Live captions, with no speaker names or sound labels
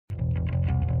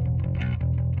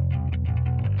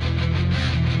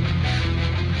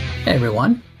Hey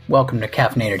everyone, welcome to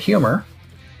Caffeinated Humor.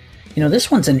 You know,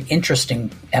 this one's an interesting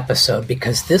episode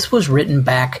because this was written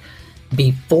back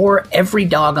before every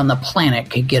dog on the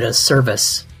planet could get a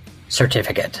service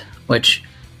certificate, which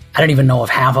I don't even know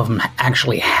if half of them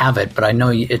actually have it, but I know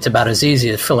it's about as easy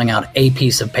as filling out a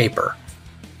piece of paper.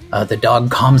 The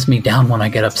dog calms me down when I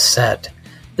get upset.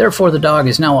 Therefore, the dog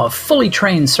is now a fully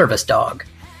trained service dog.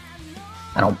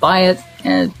 I don't buy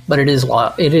it, but it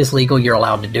is legal. You're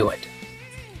allowed to do it.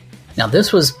 Now,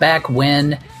 this was back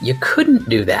when you couldn't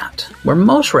do that, where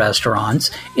most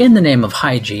restaurants, in the name of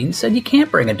hygiene, said you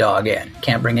can't bring a dog in,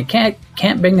 can't bring a cat,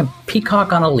 can't bring a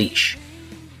peacock on a leash.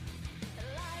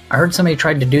 I heard somebody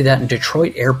tried to do that in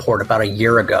Detroit Airport about a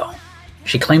year ago.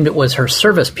 She claimed it was her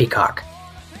service peacock,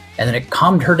 and then it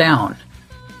calmed her down.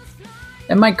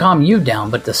 It might calm you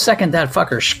down, but the second that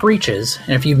fucker screeches,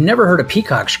 and if you've never heard a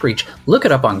peacock screech, look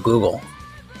it up on Google.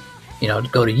 You know,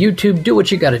 go to YouTube, do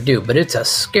what you gotta do, but it's a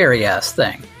scary-ass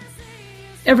thing.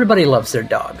 Everybody loves their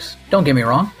dogs. Don't get me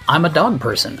wrong, I'm a dog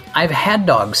person. I've had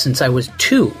dogs since I was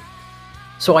 2.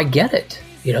 So I get it.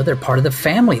 You know, they're part of the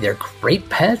family. They're great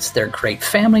pets. They're great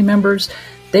family members.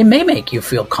 They may make you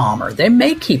feel calmer. They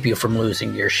may keep you from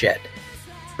losing your shit.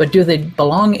 But do they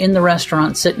belong in the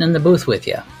restaurant sitting in the booth with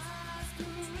you?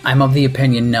 I'm of the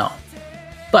opinion no.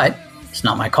 But it's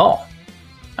not my call.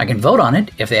 I can vote on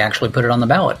it if they actually put it on the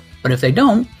ballot. But if they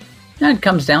don't, it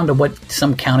comes down to what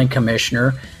some county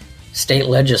commissioner, state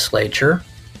legislature,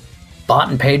 bought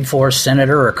and paid for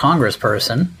senator or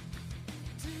congressperson.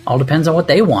 All depends on what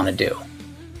they want to do.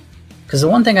 Because the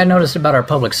one thing I noticed about our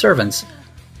public servants,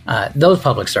 those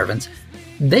public servants,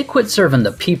 they quit serving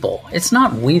the people. It's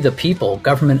not we the people,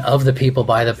 government of the people,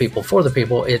 by the people, for the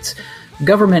people. It's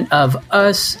government of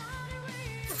us,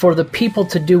 for the people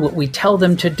to do what we tell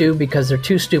them to do because they're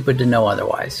too stupid to know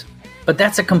otherwise. But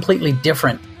that's a completely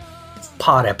different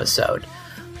pod episode.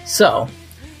 So,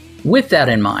 with that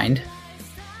in mind,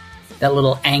 that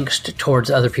little angst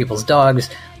towards other people's dogs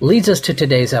leads us to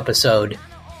today's episode,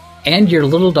 and your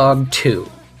little dog too,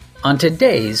 on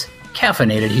today's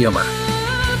Caffeinated Humor.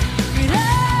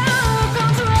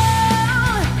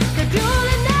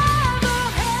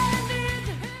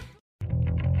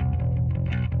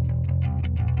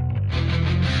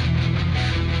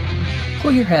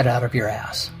 Pull your head out of your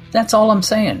ass. That's all I'm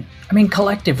saying. I mean,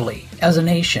 collectively, as a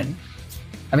nation.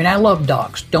 I mean, I love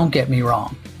dogs, don't get me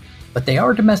wrong. But they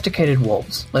are domesticated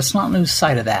wolves. Let's not lose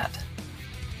sight of that.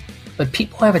 But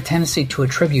people have a tendency to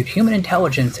attribute human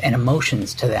intelligence and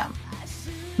emotions to them.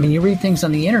 I mean, you read things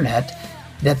on the internet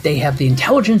that they have the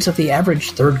intelligence of the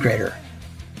average third grader.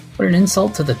 What an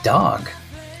insult to the dog.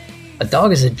 A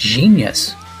dog is a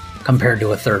genius compared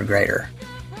to a third grader.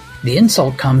 The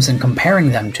insult comes in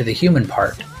comparing them to the human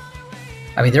part.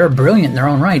 I mean, they're brilliant in their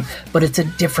own right, but it's a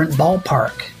different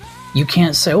ballpark. You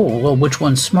can't say, oh, well, which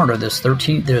one's smarter, this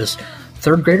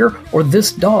third grader or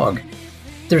this dog?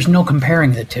 There's no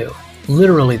comparing the two.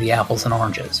 Literally the apples and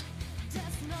oranges.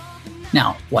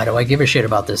 Now, why do I give a shit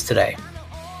about this today?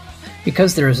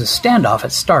 Because there is a standoff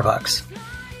at Starbucks.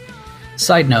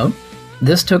 Side note,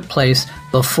 this took place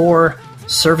before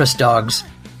service dogs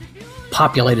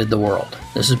populated the world.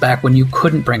 This is back when you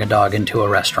couldn't bring a dog into a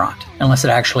restaurant unless it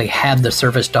actually had the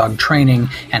service dog training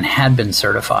and had been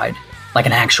certified, like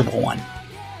an actual one.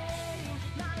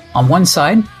 On one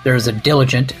side, there is a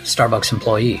diligent Starbucks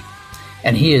employee,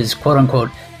 and he is, quote-unquote,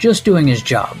 just doing his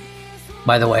job.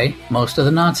 By the way, most of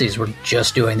the Nazis were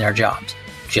just doing their jobs.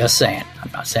 Just saying.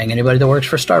 I'm not saying anybody that works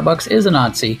for Starbucks is a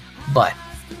Nazi, but.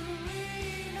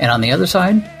 And on the other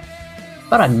side,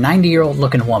 about a 90-year-old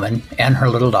looking woman and her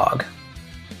little dog.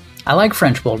 I like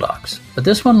French bulldogs, but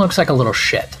this one looks like a little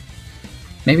shit.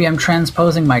 Maybe I'm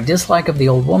transposing my dislike of the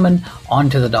old woman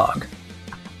onto the dog.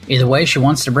 Either way, she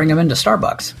wants to bring him into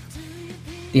Starbucks.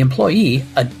 The employee,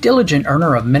 a diligent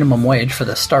earner of minimum wage for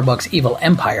the Starbucks evil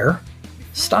empire,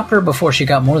 stopped her before she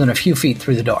got more than a few feet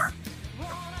through the door.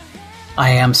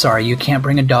 I am sorry, you can't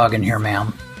bring a dog in here,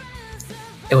 ma'am.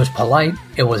 It was polite,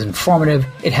 it was informative,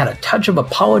 it had a touch of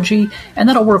apology, and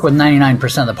that'll work with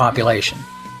 99% of the population.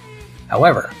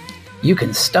 However, you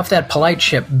can stuff that polite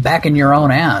shit back in your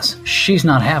own ass. She's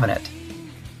not having it.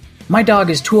 My dog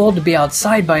is too old to be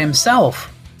outside by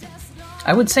himself.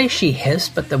 I would say she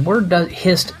hissed, but the word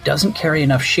hissed doesn't carry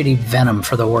enough shitty venom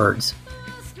for the words.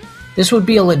 This would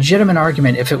be a legitimate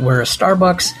argument if it were a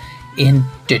Starbucks in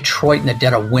Detroit in the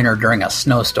dead of winter during a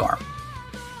snowstorm.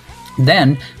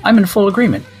 Then, I'm in full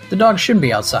agreement. The dog shouldn't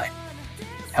be outside.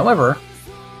 However,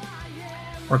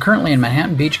 we're currently in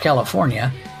Manhattan Beach,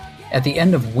 California, at the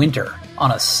end of winter,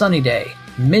 on a sunny day,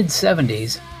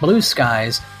 mid-70s, blue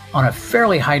skies, on a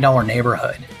fairly high-dollar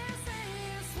neighborhood.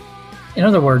 In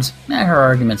other words, her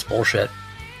argument's bullshit.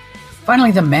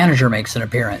 Finally, the manager makes an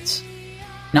appearance.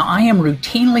 Now, I am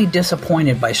routinely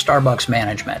disappointed by Starbucks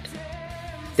management.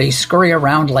 They scurry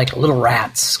around like little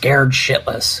rats, scared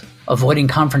shitless, avoiding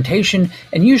confrontation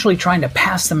and usually trying to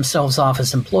pass themselves off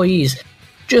as employees,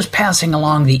 just passing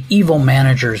along the evil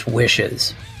manager's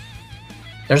wishes.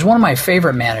 There's one of my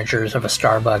favorite managers of a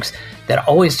Starbucks that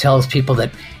always tells people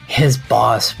that his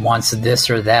boss wants this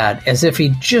or that, as if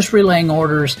he's just relaying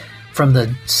orders from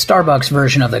the Starbucks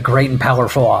version of the Great and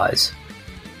Powerful Oz.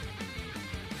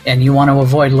 And you want to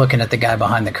avoid looking at the guy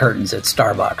behind the curtains at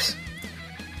Starbucks.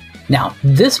 Now,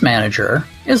 this manager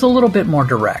is a little bit more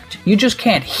direct. You just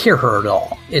can't hear her at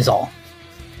all, is all.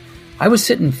 I was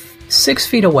sitting 6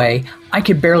 feet away. I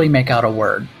could barely make out a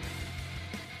word.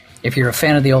 If you're a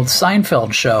fan of the old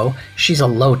Seinfeld show, she's a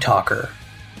low talker.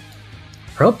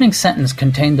 Her opening sentence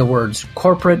contained the words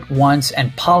corporate once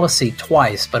and policy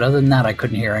twice, but other than that, I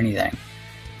couldn't hear anything.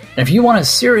 And if you want to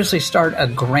seriously start a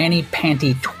granny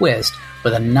panty twist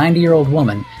with a 90-year-old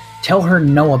woman, tell her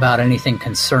no about anything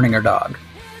concerning her dog.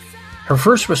 Her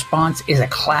first response is a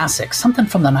classic, something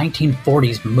from the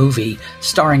 1940s movie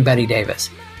starring Bette Davis.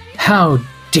 How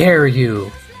dare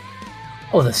you?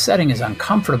 Oh, the setting is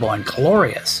uncomfortable and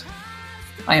glorious.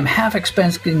 I am half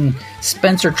expecting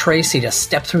Spencer Tracy to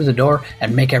step through the door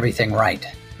and make everything right.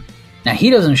 Now, he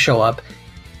doesn't show up,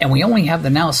 and we only have the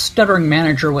now stuttering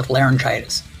manager with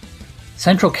laryngitis.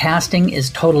 Central casting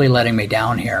is totally letting me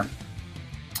down here.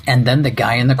 And then the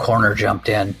guy in the corner jumped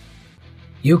in.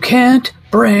 You can't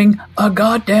bring a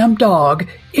goddamn dog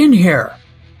in here.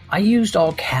 I used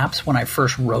all caps when I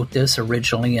first wrote this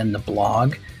originally in the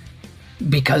blog,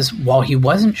 because while he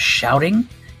wasn't shouting,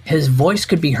 his voice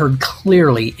could be heard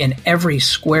clearly in every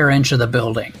square inch of the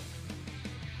building.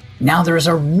 Now there is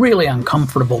a really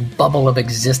uncomfortable bubble of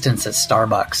existence at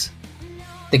Starbucks.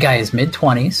 The guy is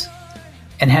mid-20s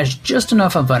and has just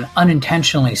enough of an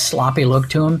unintentionally sloppy look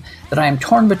to him that I am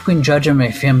torn between judging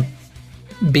him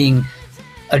being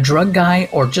a drug guy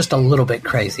or just a little bit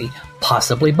crazy,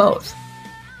 possibly both.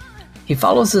 He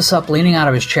follows this up leaning out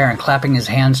of his chair and clapping his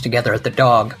hands together at the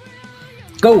dog.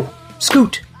 Go!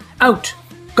 Scoot! Out!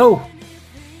 Go!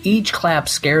 Each clap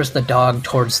scares the dog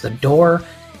towards the door,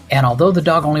 and although the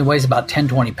dog only weighs about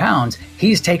 10-20 pounds,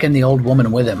 he's taken the old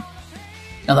woman with him.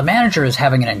 Now the manager is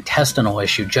having an intestinal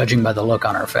issue, judging by the look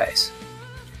on her face.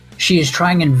 She is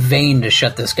trying in vain to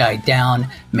shut this guy down,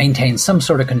 maintain some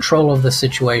sort of control of the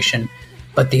situation,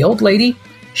 but the old lady,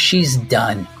 she's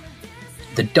done.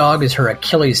 The dog is her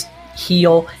Achilles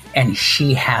heel, and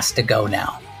she has to go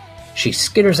now. She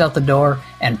skitters out the door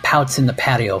and pouts in the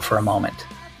patio for a moment.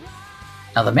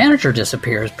 Now the manager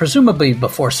disappears, presumably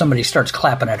before somebody starts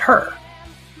clapping at her.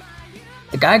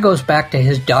 The guy goes back to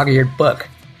his dog-eared book,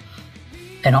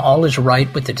 and all is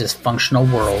right with the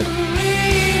dysfunctional world.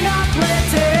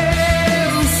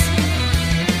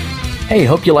 Hey,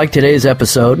 hope you liked today's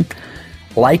episode.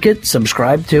 Like it,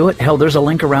 subscribe to it. Hell, there's a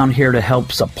link around here to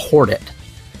help support it.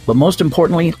 But most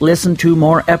importantly, listen to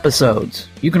more episodes.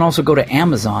 You can also go to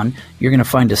Amazon. You're going to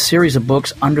find a series of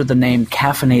books under the name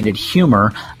Caffeinated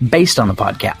Humor based on the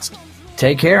podcast.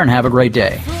 Take care and have a great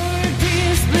day.